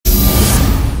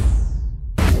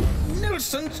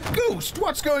innocent ghost!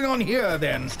 What's going on here,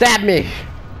 then? Stab me!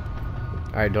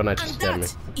 Alright, don't actually And stab me.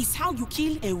 that is how you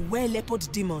kill a well-leopard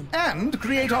demon. And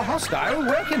create a hostile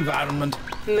work environment.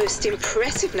 Most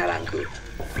impressive, Narangu.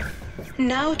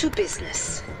 Now to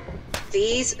business.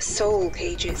 These soul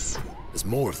cages. There's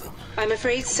more of them. I'm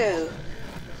afraid so.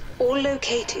 All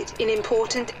located in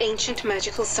important ancient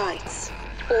magical sites.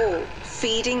 All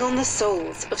feeding on the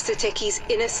souls of Sateki's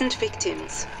innocent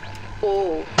victims.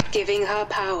 All giving her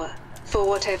power for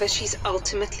whatever she's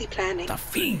ultimately planning. The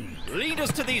fiend! Lead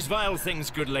us to these vile things,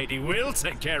 good lady. We'll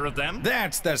take care of them.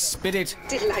 That's the spirit.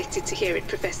 Delighted to hear it,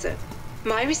 Professor.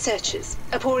 My researchers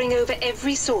are poring over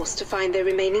every source to find their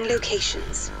remaining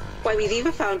locations. Why, we've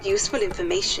even found useful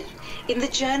information in the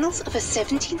journals of a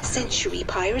 17th century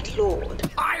pirate lord.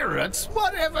 Pirates?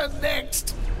 Whatever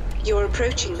next? You're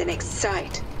approaching the next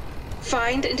site.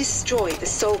 Find and destroy the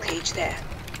soul cage there.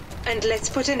 And let's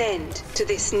put an end to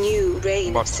this new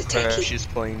reign of Sateki. She's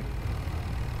playing.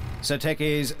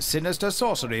 Sateki's sinister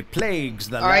sorcery plagues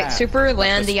the land. Alright, Super,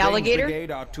 land the strange alligator.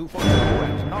 brigade are too far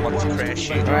and not What's ones to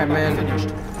crashing? be Alright, man. finished.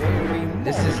 Very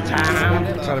This is time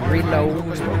to reload.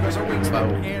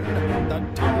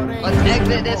 Let's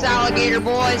exit this alligator,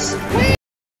 boys.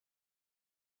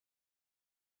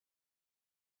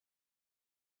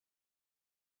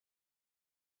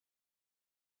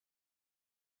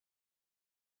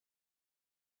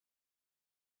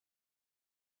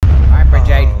 Alright,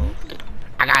 Brigade.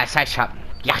 I gotta say something.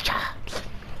 Yacha.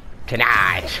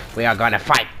 Tonight, we are gonna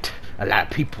fight a lot of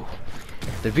people.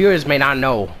 The viewers may not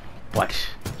know, but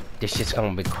this shit's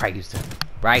gonna be crazy.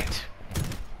 Right?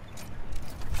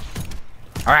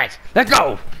 Alright, let's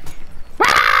go!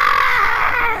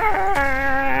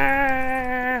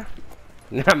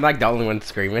 I'm like the only one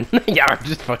screaming. Y'all are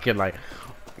just fucking like,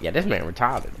 yeah, this man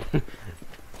retarded.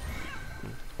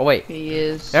 Oh wait, He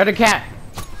is. there's the cat.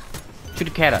 Shoot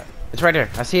the cat up. It's right there.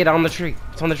 I see it on the tree.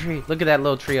 It's on the tree. Look at that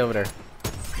little tree over there.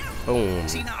 Boom.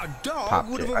 See, now a dog Popped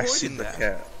would have it. I avoided seen the that.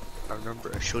 cat. I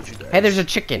remember I showed you guys. Hey, there's a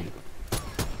chicken.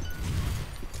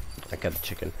 I got the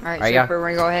chicken. Alright, Alright, yeah. Super, we're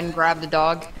gonna go ahead and grab the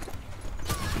dog.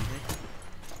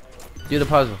 Do the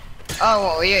puzzle. Oh,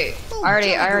 well, yeah. I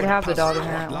already have the dog in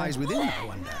What there. lies within, I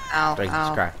wonder. Ow, Jesus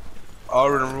ow. Christ. I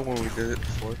remember when we did it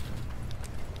before.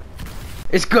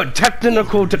 It's good.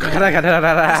 Technical. Size.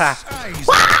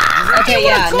 Okay,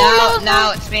 yeah,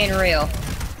 now it's being real.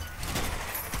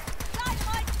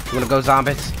 You wanna go,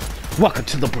 zombies? Welcome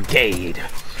to the brigade.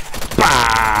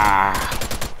 Bah!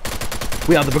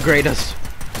 We are the brigaders.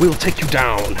 We will take you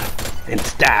down in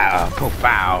style,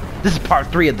 profile. This is part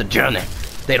 3 of the journey.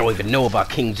 They don't even know about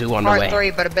King Zoo on the way. Part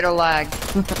 3, but a bit of lag.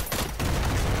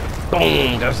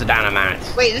 Boom! Goes the dynamite.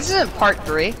 Wait, this isn't part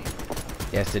 3.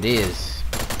 Yes, it is.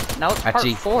 No, it's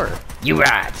Actually- part 4. You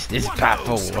right. This is part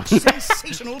 4.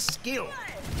 Sensational skill.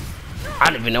 I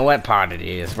don't even know what part it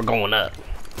is. We're going up.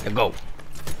 Let's go.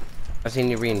 I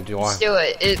seen you reading, Joy. Let's do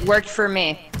it. It worked for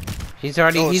me. He's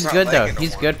already. No, it's he's not good though. lagging no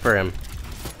He's more. good for him.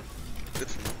 Good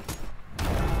for me.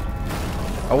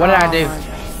 Oh, what did I do?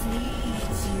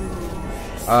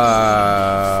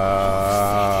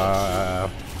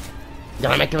 Did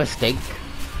I make a mistake?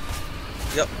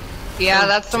 Yep. Yeah,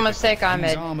 that's the mistake I These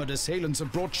made. armored assailants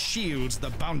have brought shields, the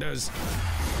bounders.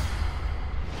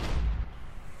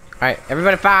 Alright,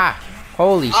 everybody fire!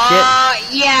 Holy shit.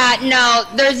 Yeah, no,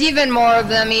 there's even more of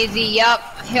them, Easy. Yep.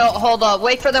 Hold up.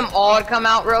 Wait for them all to come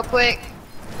out real quick.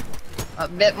 A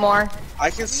bit more. I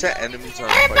can set enemies on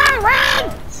Everybody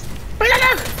fire.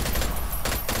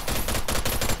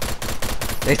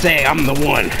 They say I'm the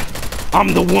one.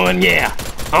 I'm the one, yeah.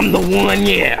 I'm the one,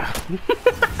 yeah.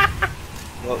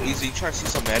 Well, Easy, you trying to see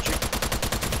some magic?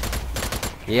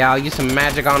 Yeah, I'll use some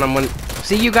magic on them when...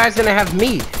 See, you guys didn't have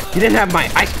me. You didn't have my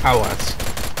ice powers.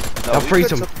 No, I'll we freeze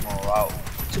could've them. took them all out.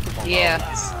 Took them all Yeah.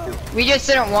 out. We just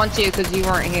didn't want to because you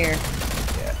weren't here.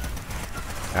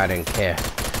 I didn't care.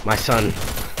 My son.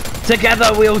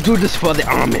 Together we'll do this for the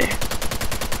army.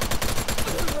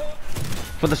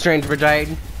 For the strange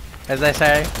brigade, as they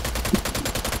say.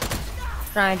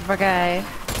 Strange brigade.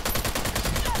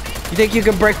 You think you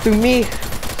can break through me?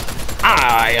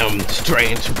 I am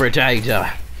strange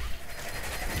brigader.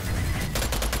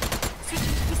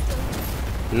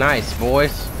 Nice,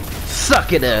 boys.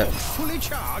 Suck it up. Fully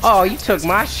charged. Oh, you took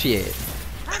my shit.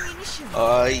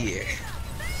 Yeah.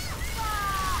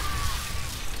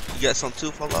 You got some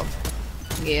too, follow up?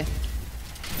 Yeah.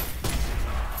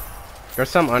 There's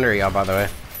some under y'all, by the way.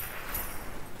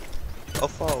 Oh,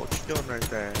 fall, what you doing right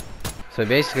there? So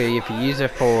basically, if you use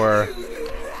it for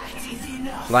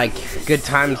like good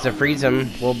times to freeze them,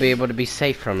 we'll be able to be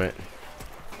safe from it.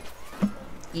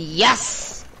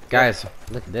 Yes. Guys,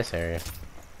 look at this area.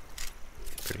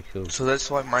 pretty cool. So that's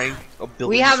why my ability.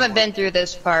 We haven't been through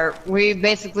this part. We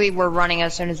basically were running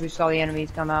as soon as we saw the enemies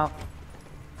come out.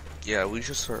 Yeah, we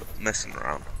just start messing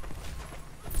around.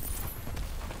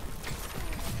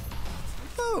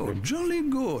 Oh, jolly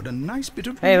good. A nice bit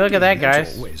of. Hey, look at that, That's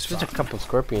guys. always Just a fun. couple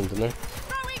scorpions in there.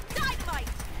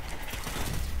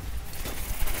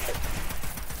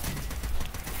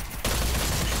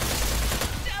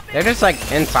 They're just like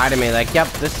inside of me, like, yep,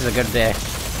 this is a good day.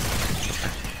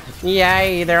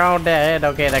 Yay, they're all dead.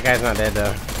 Okay, that guy's not dead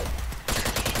though.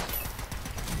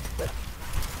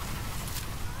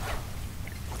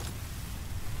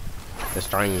 The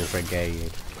Strange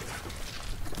Brigade.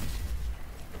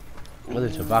 Well,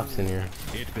 there's a box in here.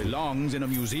 It belongs in a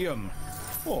museum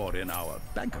or in our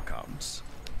bank accounts.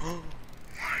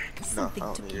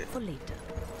 Something to keep for later.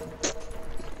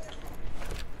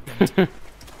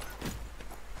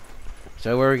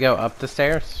 So where we go? Up the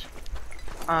stairs?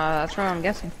 That's what I'm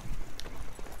guessing.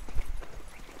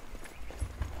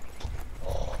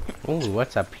 Ooh,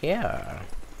 what's up here?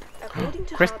 According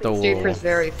to Crystal. Harvey's Super's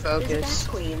very there's a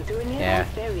focused. black queen through a nearby Yeah,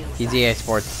 burial he's site. EA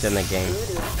Sports in the game.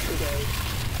 Good luck, Brigade.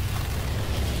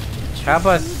 Help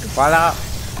us! Voila!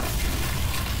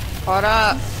 Hold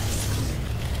up.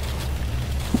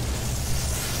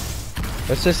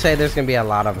 Let's just say there's gonna be a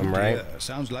lot of them, right? Yeah,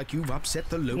 sounds like you've upset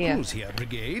the locals here,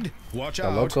 Brigade. Watch The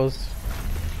out. locals.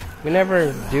 We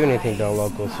never do anything to the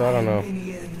locals, so I don't know.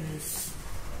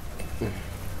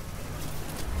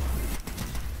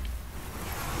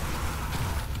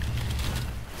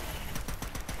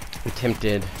 I'm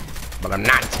tempted, but I'm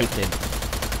not tempted.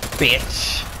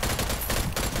 Bitch!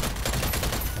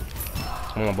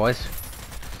 Come on, boys.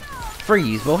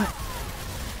 Freeze, boy.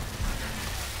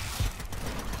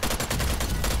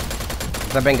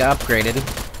 As I've been upgraded,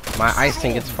 my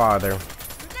icing gets farther.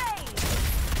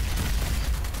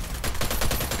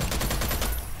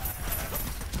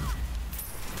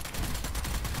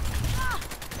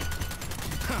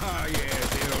 Ah, yes,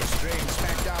 the old strange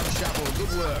smackdown shovel.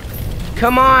 Good work.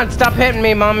 Come on, stop hitting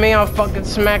me, mommy. I'll fucking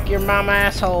smack your mama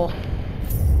asshole.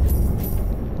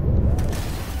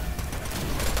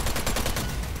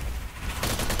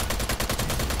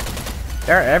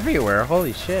 They're everywhere.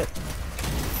 Holy shit.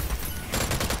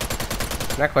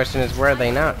 That question is, where are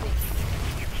they not?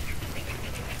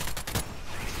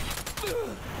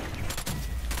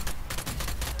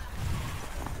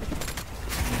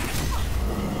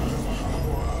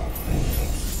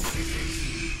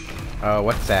 Oh,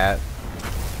 what's that?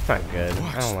 It's not good.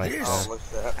 I don't like What's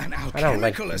that. this? An I don't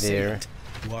like alchemical the deer. assault.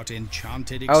 What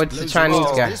enchanted Oh, it's the explosives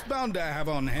Chinese is guy. this bound to have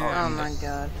on Oh hand? my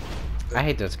god. I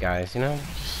hate those guys, you know?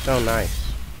 Just so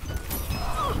nice.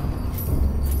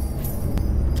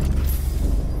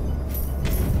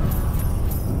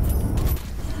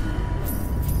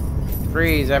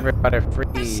 Freeze, everybody,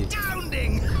 freeze.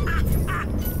 Astounding!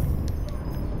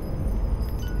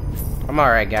 I'm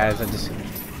alright, guys. I just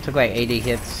took like 80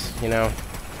 hits, you know?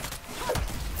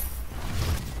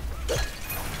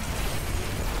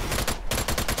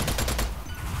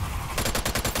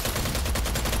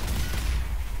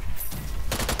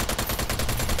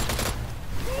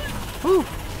 Whew.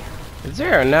 Is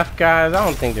there enough guys? I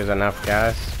don't think there's enough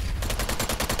guys.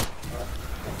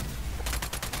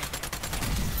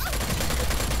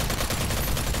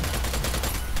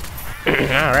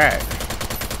 Alright.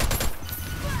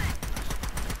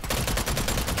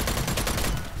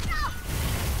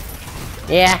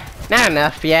 Yeah, not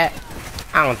enough yet.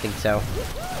 I don't think so.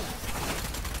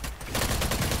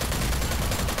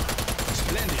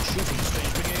 Splendid shooting,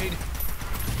 Strange Brigade.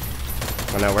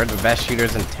 I know we're the best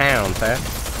shooters in town, sir.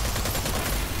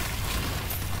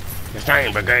 The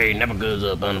Strange Brigade never goes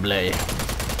up on the blade.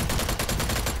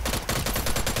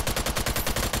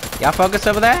 Y'all focus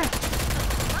over there?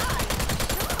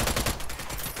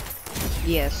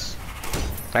 Yes.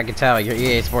 I can tell you're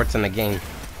EA Sports in the game.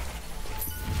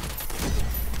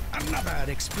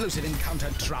 Another explosive encounter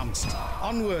trounced.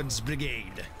 Onwards,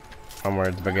 Brigade.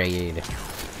 Onwards, Brigade.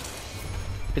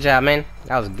 Good job, man.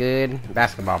 That was good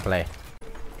basketball play.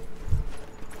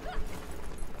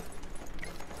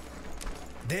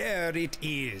 There it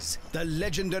is, the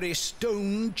legendary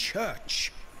stone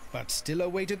church. But still a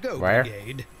way to go, Where?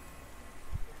 Brigade.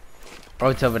 Oh,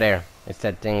 it's over there. It's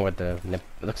that thing with the nip.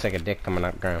 It looks like a dick coming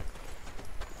up ground.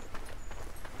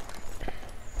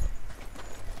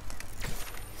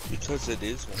 Because it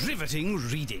is one. Riveting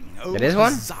reading. Oh, It is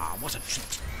one? huzzah, what a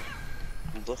treat.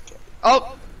 Look at it.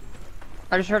 Oh!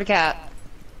 I just heard a cat.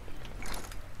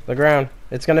 Look around.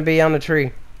 It's gonna be on the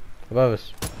tree above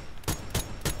us.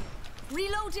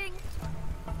 Reloading.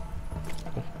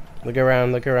 Look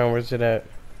around. Look around. Where's it at?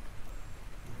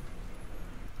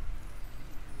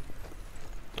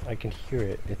 I can hear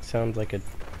it. It sounds like a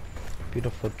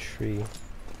beautiful tree.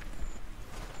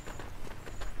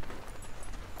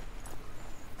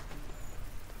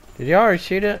 Did you already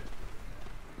shoot it?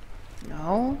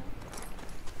 No.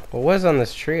 What was on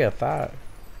this tree, I thought?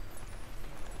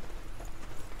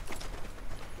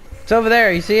 It's over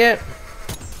there, you see it?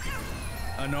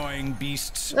 Annoying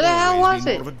beasts. Where the hell always was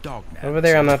been it? more of a dog now. Over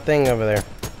there on that thing over there.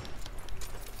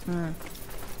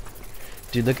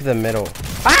 Dude, look at the middle.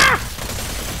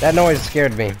 Ah! That noise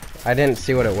scared me. I didn't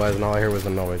see what it was and all I heard was a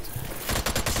noise.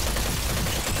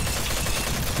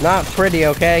 Not pretty,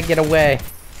 okay? Get away.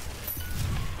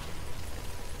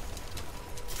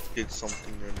 Did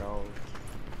something in your nose.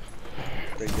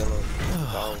 The yellow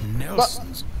dog.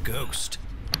 Nelson's ghost.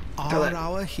 Are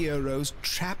our heroes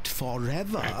trapped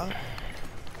forever?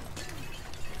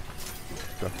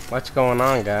 What's going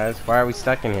on, guys? Why are we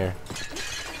stuck in here?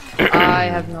 I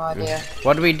have no idea.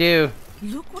 What do we do?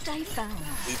 Look what I found.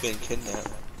 We've been kidnapped.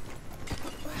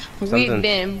 We've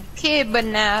been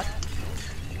kidnapped.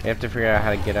 We have to figure out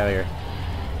how to get out of here.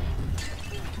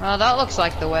 Well, that looks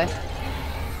like the way.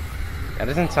 That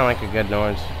doesn't sound like a good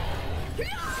noise.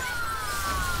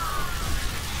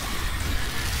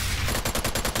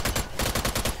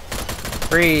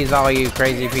 Freeze, all you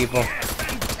crazy people.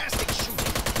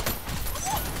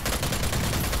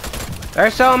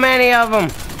 There's so many of them.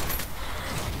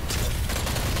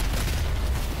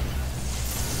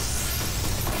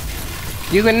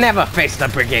 You can never face the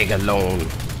brigade alone.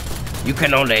 You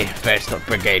can only face the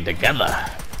brigade together.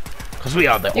 Cause we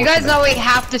are the You guys ultimate. know we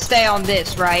have to stay on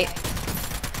this, right?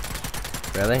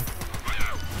 Really?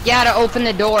 Yeah, to open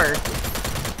the door.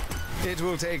 It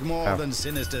will take more than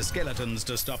sinister skeletons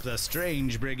to stop the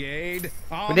strange brigade.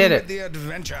 On did it. with the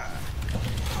adventure.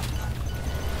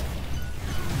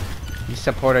 We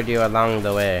supported you along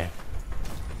the way.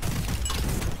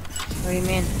 What do you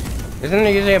mean? Isn't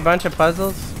there usually a bunch of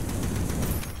puzzles?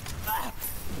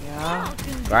 Yeah.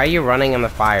 Why are you running in the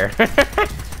fire?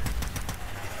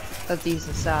 But he's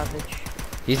a savage.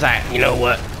 He's like, you know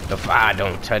what? The fire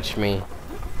don't touch me.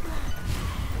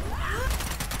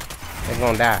 They're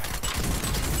gonna die.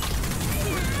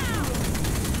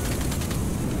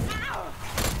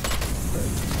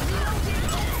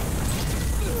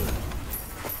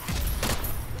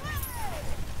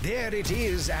 There it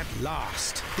is at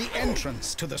last. The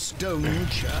entrance to the stone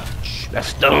church. The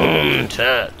stone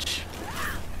church.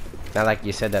 Not like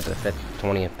you said that the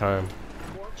 20th time.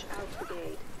 Watch out,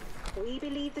 Brigade. We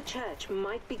believe the church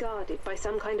might be guarded by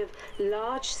some kind of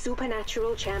large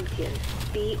supernatural champion.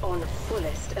 Be on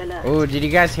fullest alert. Ooh, did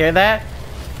you guys hear that?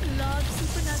 Large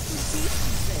supernatural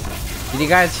beasts. Did you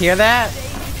guys hear that?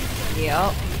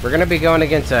 Yep. We're gonna be going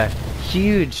against a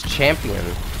huge champion.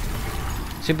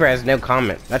 Super has no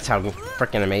comment. That's how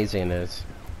freaking amazing it is.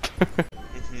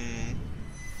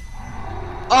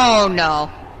 Oh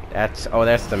no. That's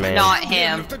the man. Not Den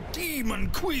him. of the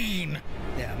Demon Queen.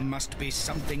 There must be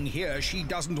something here she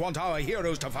doesn't want our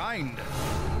heroes to find.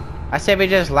 I said we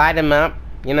just light him up,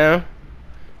 you know?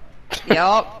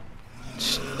 Yup.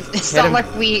 It's not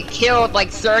like we killed like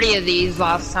 30 of these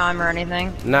last time or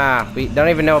anything. Nah, we don't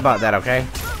even know about that, okay?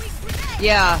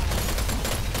 Yeah.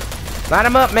 Light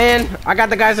him up, man. I got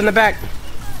the guys in the back.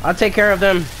 I'll take care of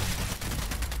them.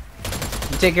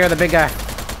 You take care of the big guy.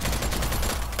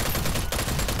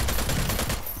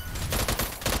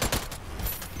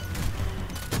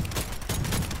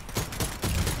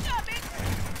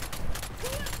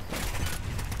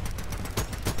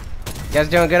 You guys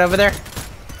doing good over there?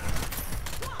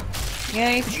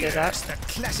 Yeah, you can do Yes, that. the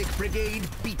classic brigade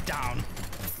beatdown.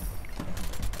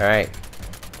 Alright.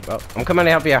 Well, I'm coming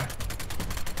to help you out.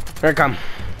 Here I come.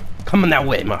 Coming that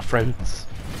way, my friends.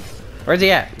 Where's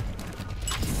he at?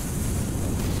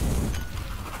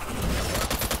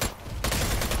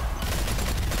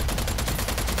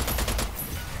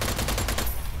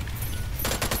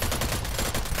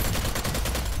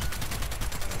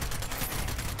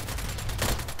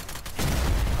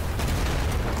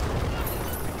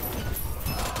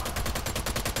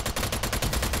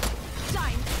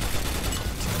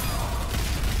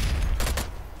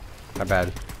 Not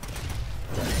bad.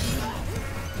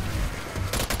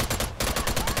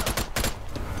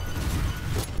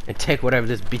 And take whatever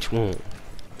this bitch wants.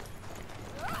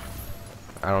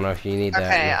 I don't know if you need that.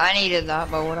 Okay, I needed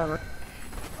that, but whatever.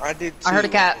 I did too. I heard a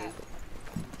cat.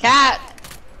 Cat!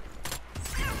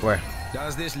 Where?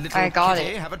 Does this little I got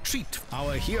kitty it. have a treat?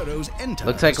 Our heroes enter.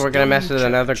 Looks like the we're gonna stone mess with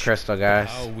another church. crystal, guys.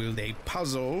 How will they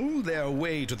puzzle their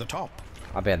way to the top?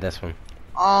 I'll bet this one.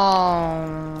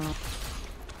 Oh.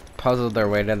 Puzzled their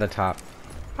way to the top.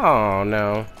 Oh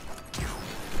no.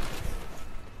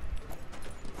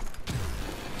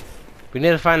 We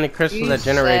need to find the crystal that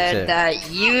generates said it. that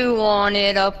you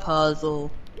wanted a puzzle.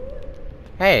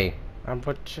 Hey, I'm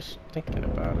just thinking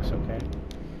about us, okay?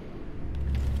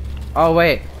 Oh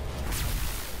wait,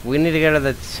 we need to go to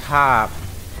the top,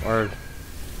 or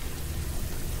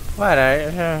what?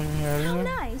 How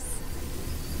nice.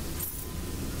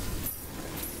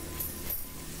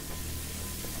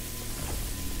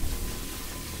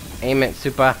 Aim it,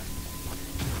 super.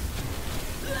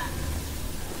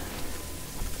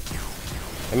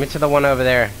 Let me to the one over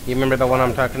there. You remember the one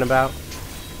I'm talking about?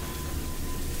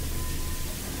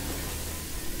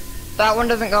 That one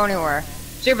doesn't go anywhere.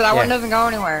 Super, that one doesn't go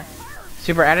anywhere.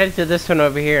 Super, add it to this one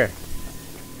over here.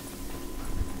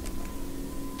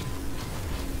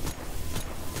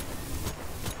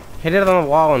 Hit it on the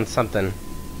wall and something.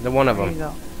 The one of them. There you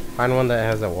go. Find one that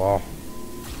has a wall.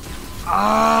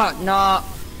 Ah, no.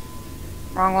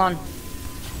 Wrong one.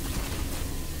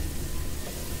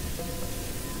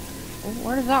 Oh,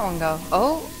 where does that one go?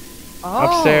 Oh.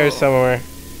 Oh. Upstairs somewhere.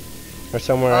 Or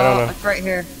somewhere, I don't know. It's right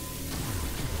here.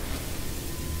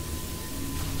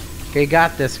 We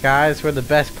got this, guys. We're the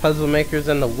best puzzle makers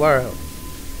in the world.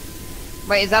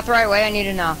 Wait, is that the right way? I need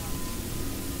to know.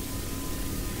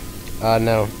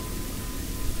 No.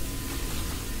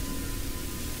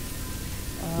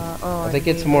 Oh, I think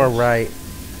it's more right.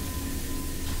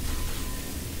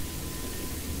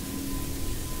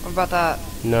 What about that?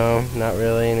 No, not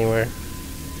really anywhere.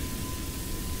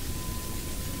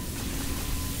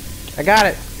 I got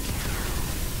it.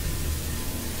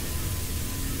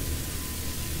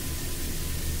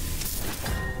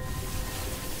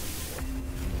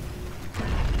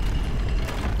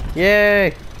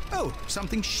 Yay! Oh,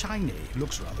 something shiny.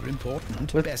 Looks rather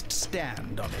important. What? Best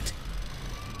stand on it.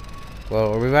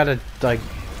 Whoa, are we about to, like...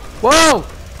 Whoa!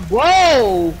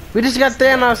 Whoa! We just got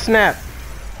Thanos snap!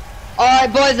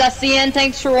 Alright, boys, that's the end.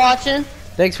 Thanks for watching.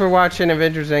 Thanks for watching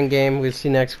Avengers Endgame. We'll see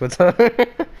you next with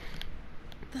That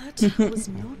was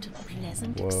not a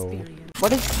pleasant Whoa. experience.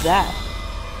 What is that?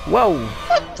 Whoa!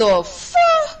 What the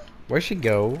fuck? Where'd she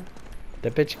go?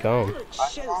 That bitch gone.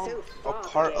 A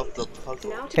part of the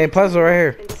puzzle. Hey, puzzle right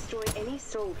here. And destroy any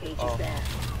soul pages there.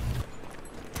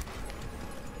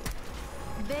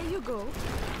 There you go.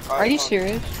 Are you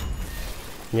serious?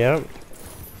 Yep.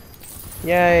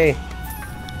 Yay!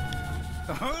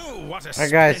 Oh, what a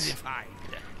Alright, guys. splendid find.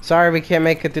 Sorry we can't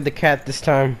make it through the cat this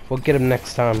time. We'll get him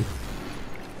next time.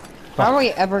 How are we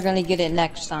ever gonna get it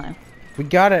next time? We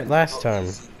got it last time.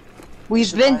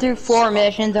 We've been through 4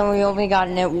 missions and we only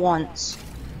gotten it once.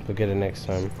 We'll get it next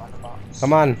time.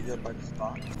 Come on.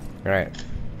 Alright.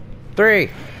 3,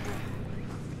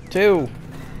 2,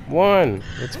 1.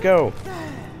 Let's go.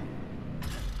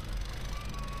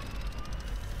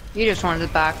 You just wanted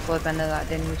to backflip into that,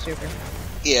 didn't you, Super?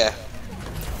 Yeah.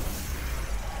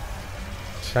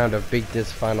 Trying to beat this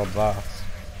final boss.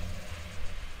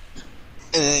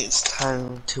 And it's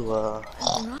time to,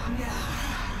 Uh-oh.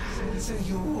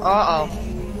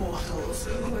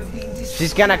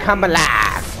 She's gonna come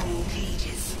alive!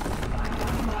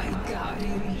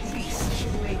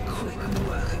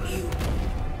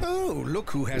 Oh,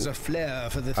 look who has a flair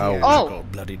for the Oh. theatrical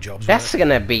bloody jobs. That's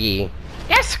gonna be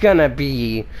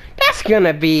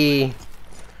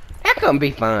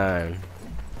fun.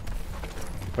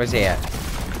 Where's he at?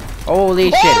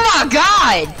 Holy shit. Oh my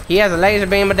god! He has a laser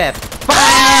beam of death.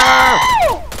 Fire!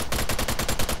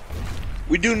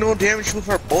 we do no damage with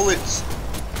our bullets.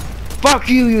 Fuck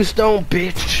you, you stone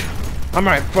bitch. I'm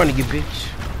right in front of you, bitch.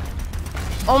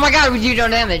 Oh my god, we do no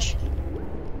damage.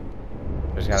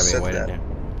 There's gotta be a Said way to that. do.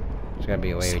 There's gotta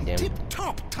be a way to do.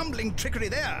 Tip-top tumbling trickery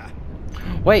there.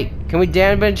 Wait, can we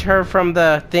damage her from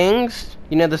the things?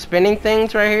 You know, the spinning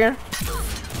things right here?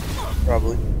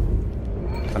 Probably.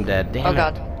 I'm dead. Damn Oh it.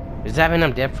 god. Does that mean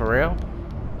I'm dead for real?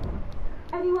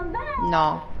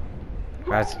 No.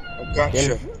 Guys,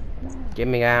 Gotcha. get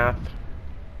me out.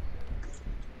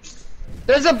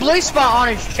 There's a blue spot on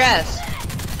his chest.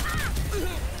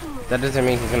 That doesn't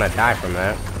mean he's gonna die from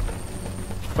that.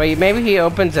 Wait, maybe he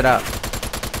opens it up.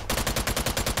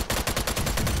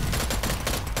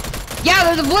 Yeah,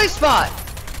 there's a blue spot.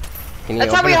 Can you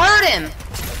That's how open we it? hurt him.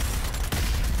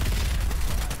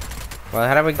 Well,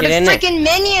 how do we But get his in it? freaking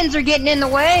minions are getting in the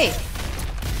way.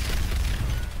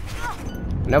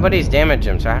 Nobody's damaged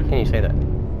him, so how can you say that?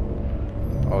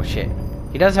 Oh shit.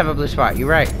 He does have a blue spot, you're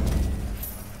right.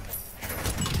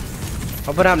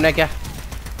 Open up, nigga.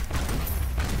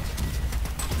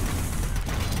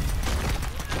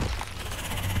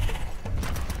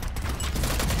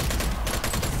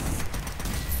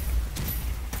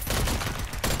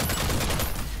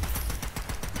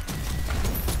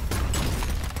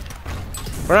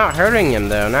 We're not hurting him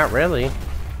though, not really.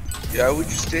 Yeah, we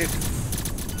just did.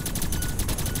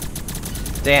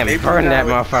 Damn, Maybe burn that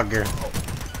now motherfucker.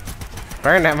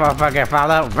 Burn that motherfucker,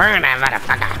 follow. Burn that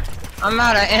motherfucker. I'm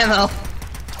out of ammo.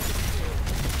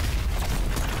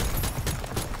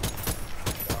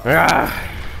 Ah.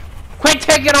 Quit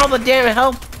taking all the damn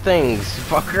health things,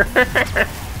 fucker.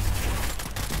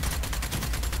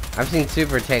 I've seen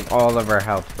Super take all of our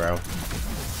health, bro.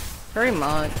 Pretty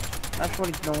much. That's what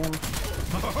he's doing.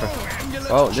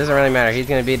 Well, it doesn't really matter. He's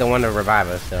gonna be the one to revive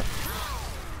us, so.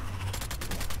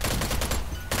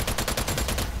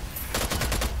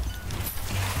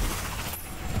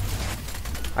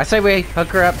 I say we hook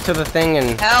her up to the thing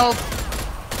and... Help!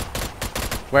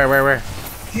 Where?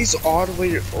 He's all the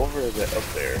way over up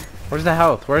there. Where's the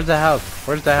health? Where's the health?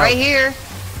 Where's the health? Right here.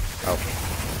 Oh.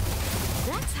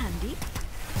 That's handy.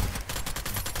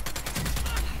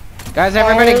 Guys,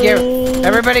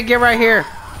 everybody get right here.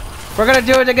 We're gonna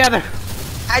do it together.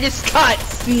 I just got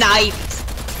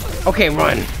sniped. Okay,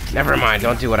 run. Never mind.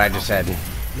 Don't do what I just said.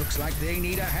 Looks like they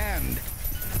need a hand.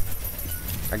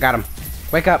 I got him.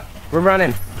 Wake up. We're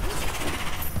running.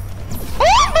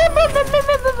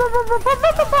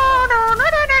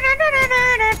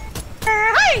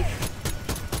 Hey!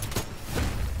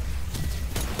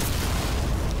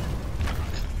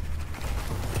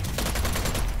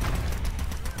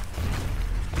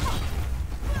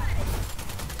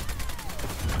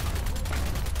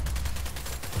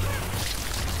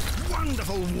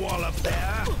 Wonderful wallop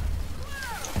there.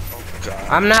 Oh god.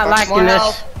 I'm not liking More this.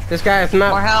 health. This guy is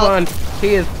not More health. fun.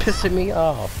 He is pissing me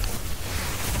off.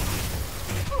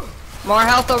 More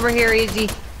health over here, easy.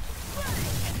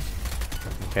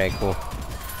 Okay, cool.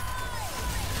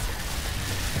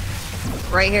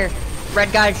 Right here.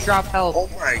 Red guys drop health. Oh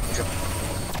my god.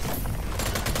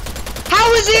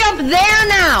 How is he up there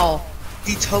now?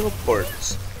 He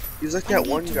teleports. He's like that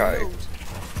one guy.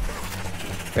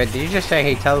 Wait, did you just say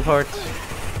he teleports?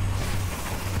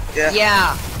 Yeah.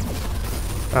 Yeah.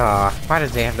 Aw, why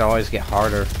does they have to always get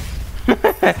harder?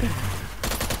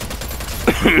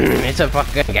 It's a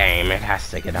fucking game. It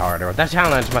has to get harder. The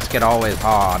challenge must get always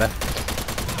hard.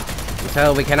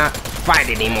 Until we cannot fight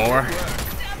anymore.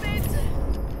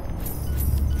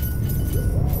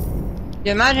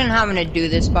 Imagine having to do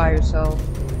this by yourself.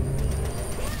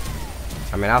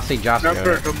 I mean, I'll see Josh doing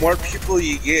Remember, it. the more people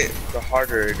you get, the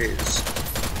harder it is.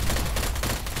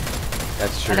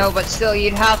 That's true. I know, but still,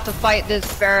 you'd have to fight this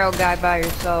Pharaoh guy by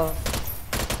yourself.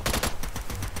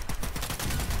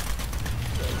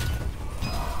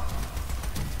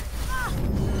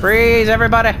 Freeze,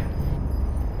 everybody!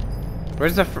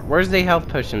 Where's the health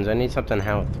potions? I need something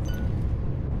health.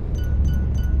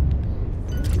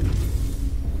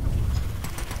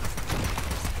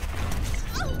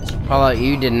 Paula,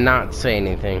 you did not say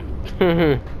anything.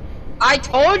 I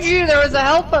told you there was a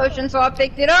health potion, so I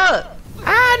picked it up.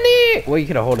 I need. Well, you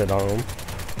could have hold it on him.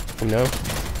 No.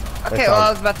 Okay, well, I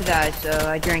was about to die, so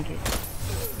I drank it.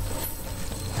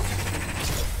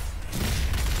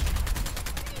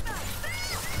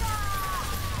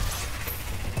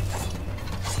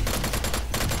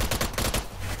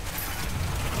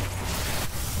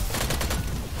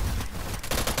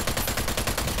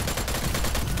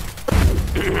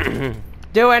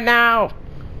 Do it now!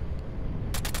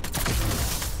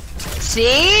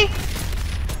 See?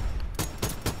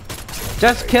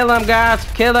 Just kill him, guys!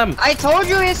 Kill him! I told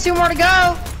you he has 2 more to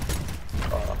go.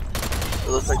 It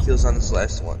looks like he was on this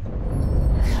last one.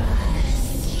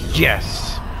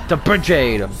 Yes! The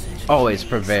brigade always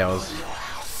prevails.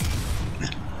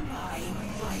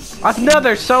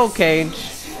 Another soul cage!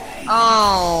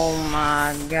 Oh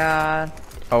my god.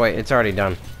 Oh wait, it's already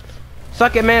done.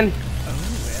 Suck it, man!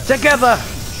 Together!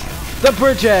 The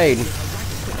brigade!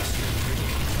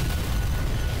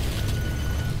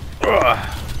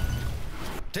 Ugh.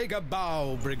 Take a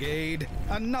bow, Brigade.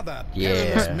 Another Yeah.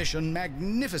 perilous mission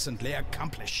magnificently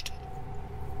accomplished.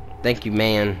 Thank you,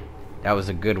 man. That was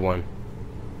a good one.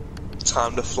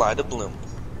 Time to fly the bloom.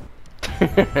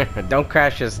 Don't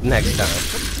crash us next time.